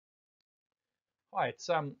Hi, it's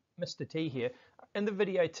Mr. T here. In the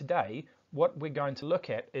video today, what we're going to look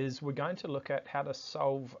at is we're going to look at how to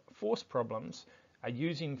solve force problems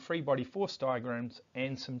using free body force diagrams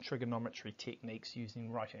and some trigonometry techniques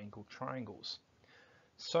using right angle triangles.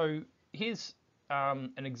 So here's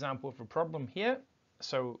an example of a problem here.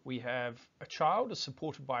 So we have a child is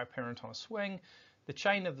supported by a parent on a swing. The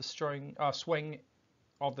chain of the swing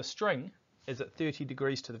of the string is at 30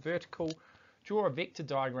 degrees to the vertical. Draw a vector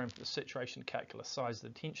diagram for the situation to calculate the size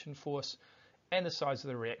of the tension force and the size of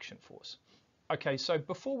the reaction force. Okay, so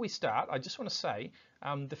before we start, I just want to say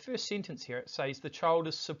the first sentence here, it says the child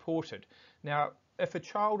is supported. Now, if a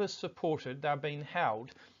child is supported, they're being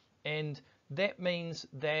held, and that means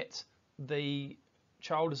that the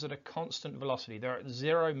child is at a constant velocity. They're at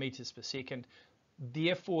 0 meters per second.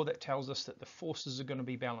 Therefore, that tells us that the forces are going to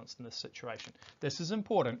be balanced in this situation. This is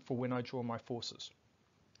important for when I draw my forces.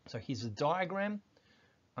 So here's a diagram.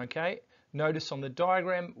 Okay, notice on the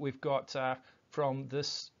diagram we've got from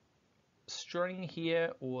this string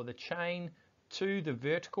here or the chain to the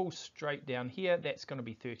vertical straight down here, that's going to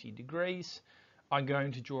be 30 degrees. I'm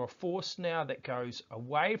going to draw a force now that goes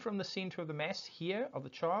away from the center of the mass here of the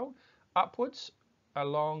child upwards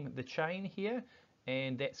along the chain here,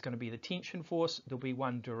 and that's going to be the tension force. There'll be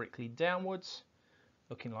one directly downwards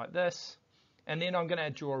looking like this. And then I'm going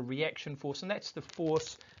to draw a reaction force, and that's the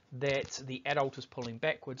force that the adult is pulling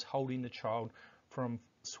backwards, holding the child from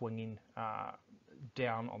swinging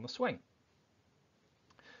down on the swing.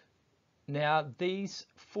 Now these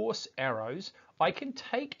force arrows, I can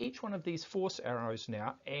take each one of these force arrows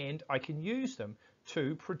now and I can use them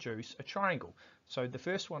to produce a triangle. So the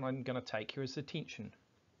first one I'm going to take here is the tension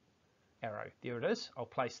arrow. There it is. I'll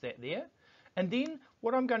place that there. And then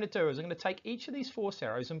what I'm going to do is I'm going to take each of these force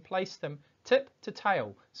arrows and place them tip to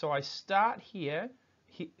tail. So I start here.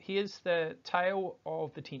 Here's the tail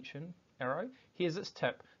of the tension arrow. Here's its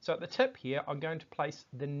tip. So at the tip here, I'm going to place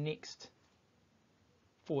the next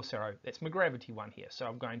force arrow. That's my gravity one here. So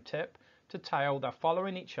I'm going tip to tail. They're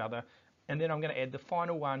following each other. And then I'm going to add the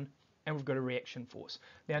final one, and we've got a reaction force.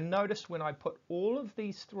 Now notice when I put all of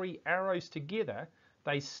these three arrows together,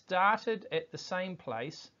 they started at the same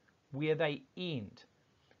place where they end.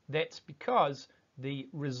 That's because the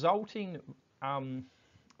resulting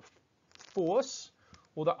force,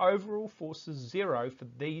 or the overall force, is 0 for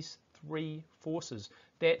these three forces.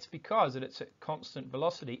 That's because it's at constant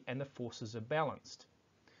velocity and the forces are balanced.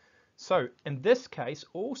 So in this case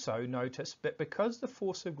also notice that because the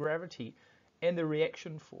force of gravity and the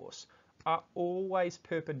reaction force are always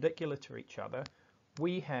perpendicular to each other,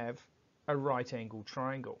 we have a right angle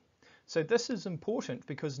triangle. So this is important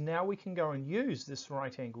because now we can go and use this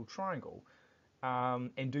right angle triangle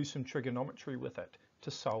and do some trigonometry with it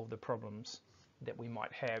to solve the problems that we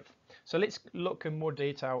might have. So let's look in more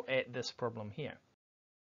detail at this problem here.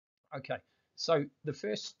 Okay, so the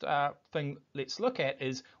first thing let's look at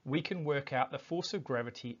is we can work out the force of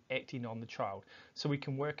gravity acting on the child. So we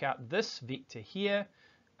can work out this vector here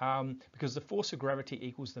because the force of gravity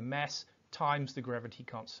equals the mass times the gravity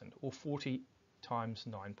constant, or 40 times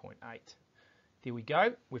 9.8. There we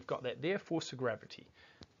go. We've got that there, force of gravity,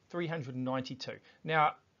 392.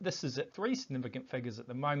 Now, this is at 3 significant figures at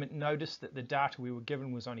the moment. Notice that the data we were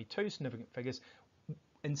given was only 2 significant figures.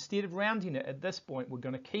 Instead of rounding it at this point, we're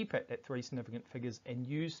going to keep it at 3 significant figures and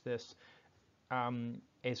use this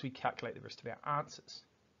as we calculate the rest of our answers.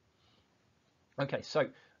 Okay, so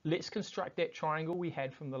let's construct that triangle we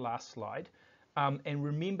had from the last slide. And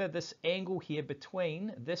remember this angle here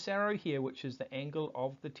between this arrow here, which is the angle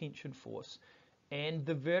of the tension force, and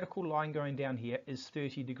the vertical line going down here is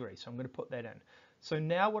 30 degrees. So I'm going to put that in. So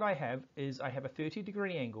now what I have is I have a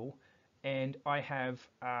 30-degree angle, and I have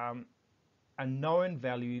a known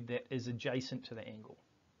value that is adjacent to the angle.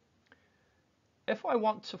 If I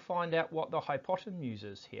want to find out what the hypotenuse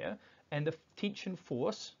is here, and the tension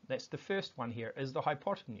force, that's the first one here, is the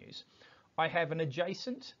hypotenuse, I have an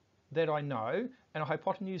adjacent that I know, and a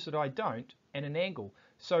hypotenuse that I don't, and an angle.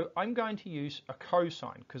 So I'm going to use a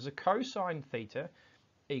cosine, because a cosine theta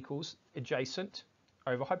equals adjacent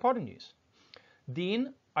over hypotenuse.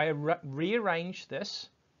 Then I rearrange this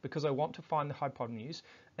because I want to find the hypotenuse.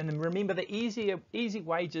 And then remember, the easy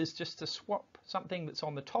way is just to swap something that's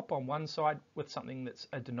on the top on one side with something that's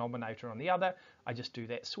a denominator on the other. I just do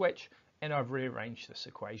that switch, and I've rearranged this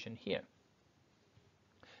equation here.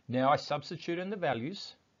 Now I substitute in the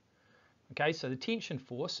values. Okay, so the tension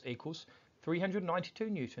force equals 392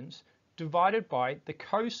 newtons divided by the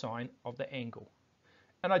cosine of the angle.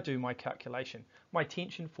 And I do my calculation. My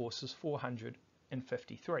tension force is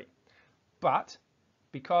 453. But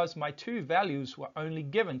because my two values were only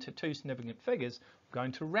given to two significant figures,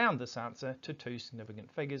 going to round this answer to two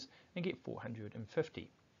significant figures and get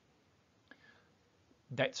 450.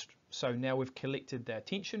 So now we've collected the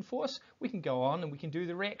tension force, we can go on and we can do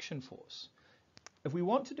the reaction force. If we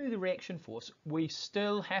want to do the reaction force, we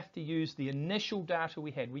still have to use the initial data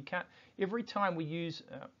we had. We can't, every time we use,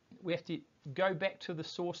 we have to go back to the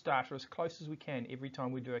source data as close as we can every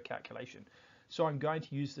time we do a calculation. So I'm going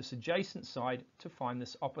to use this adjacent side to find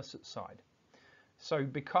this opposite side. So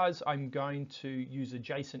because I'm going to use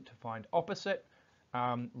adjacent to find opposite,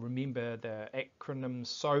 remember the acronym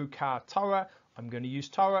SOHCAHTOA, TOA, I'm going to use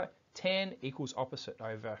TOA, tan equals opposite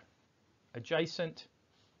over adjacent.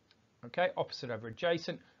 Okay, opposite over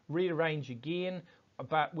adjacent, rearrange again,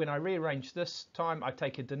 but when I rearrange this time, I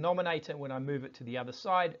take a denominator, when I move it to the other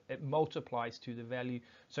side, it multiplies to the value,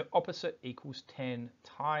 so opposite equals tan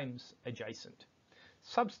times adjacent.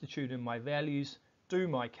 Substitute in my values, do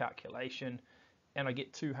my calculation, and I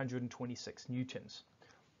get 226 newtons.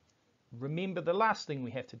 Remember, the last thing we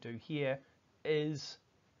have to do here is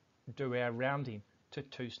do our rounding to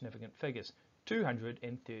two significant figures,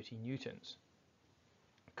 230 newtons.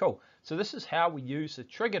 Cool, so this is how we use the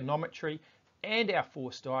trigonometry and our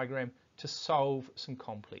force diagram to solve some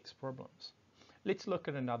complex problems. Let's look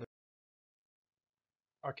at another.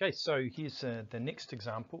 Okay, so here's the next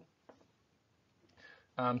example.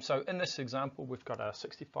 So in this example, we've got a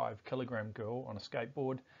 65 kilogram girl on a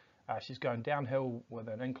skateboard. She's going downhill with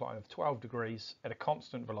an incline of 12 degrees at a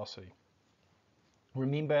constant velocity.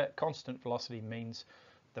 Remember, constant velocity means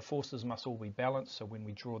the forces must all be balanced, so when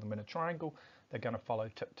we draw them in a triangle, they're going to follow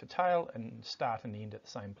tip to tail and start and end at the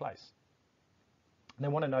same place. They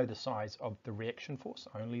want to know the size of the reaction force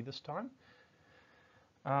only this time.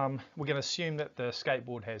 We're going to assume that the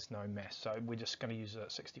skateboard has no mass, so we're just going to use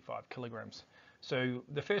 65 kilograms. So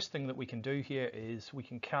the first thing that we can do here is we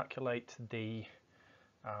can calculate the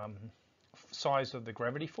size of the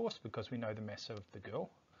gravity force because we know the mass of the girl.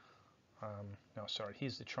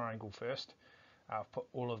 Here's the triangle first. I've put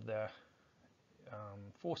all of the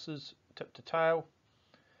forces tip to tail.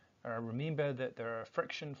 Remember that the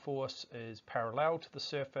friction force is parallel to the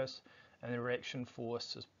surface and the reaction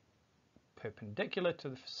force is perpendicular to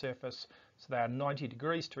the surface, so they are 90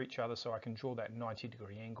 degrees to each other, so I can draw that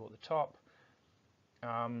 90-degree angle at the top.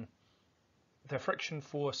 The friction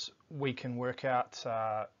force we can work out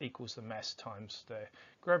equals the mass times the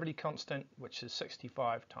gravity constant, which is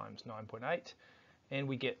 65 times 9.8, and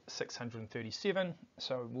we get 637,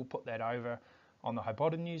 so we'll put that over on the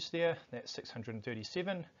hypotenuse there. That's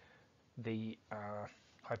 637, the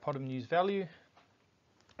hypotenuse value.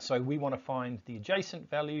 So we want to find the adjacent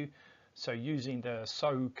value, so using the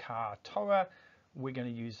SOHCAHTOA, we're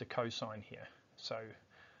going to use the cosine here. So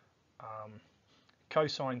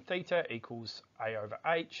cosine theta equals A over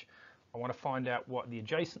H. I want to find out what the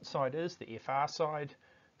adjacent side is, the FR side,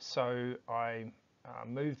 so I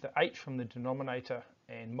move the H from the denominator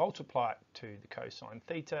and multiply it to the cosine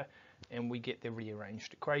theta, and we get the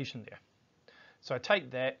rearranged equation there. So I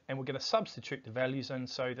take that and we're going to substitute the values in.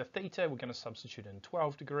 So the theta we're going to substitute in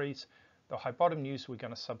 12 degrees, the hypotenuse we're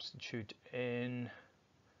going to substitute in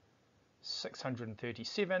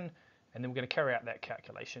 637, and then we're going to carry out that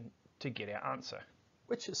calculation to get our answer,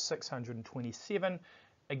 which is 627.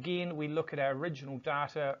 Again, we look at our original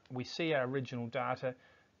data, we see our original data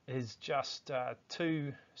is just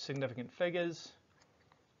two significant figures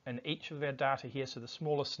in each of our data here, so the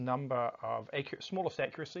smallest number of smallest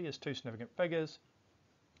accuracy is two significant figures,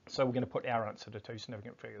 so we're going to put our answer to two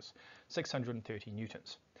significant figures, 630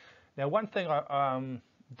 newtons. Now one thing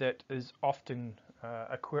that is often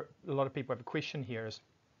a lot of people have a question here is,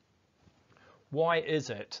 why is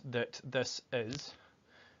it that this is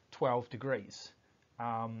 12 degrees?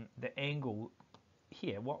 The angle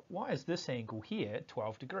here, why is this angle here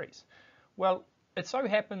 12 degrees? Well, it so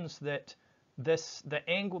happens that the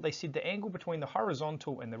angle, they said the angle between the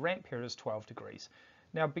horizontal and the ramp here is 12 degrees.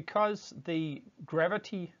 Now because the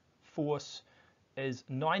gravity force is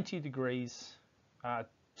 90 degrees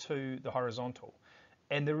to the horizontal,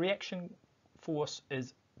 and the reaction force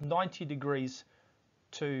is 90 degrees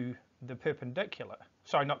to the perpendicular,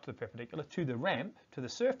 sorry, not to the perpendicular, to the ramp, to the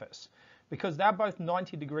surface, because they're both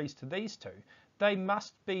 90 degrees to these two, they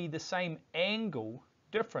must be the same angle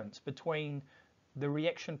difference between the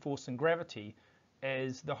reaction force and gravity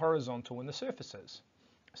as the horizontal and the surfaces.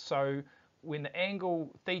 So when the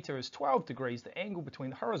angle theta is 12 degrees, the angle between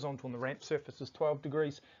the horizontal and the ramp surface is 12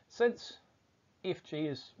 degrees. Since FG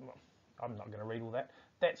is, well, I'm not going to read all that,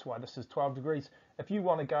 that's why this is 12 degrees. If you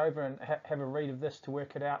want to go over and have a read of this to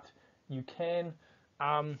work it out, you can.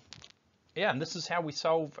 Yeah, and this is how we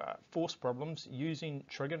solve force problems using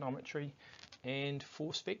trigonometry and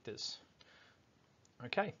force vectors.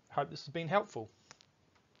 Okay, hope this has been helpful.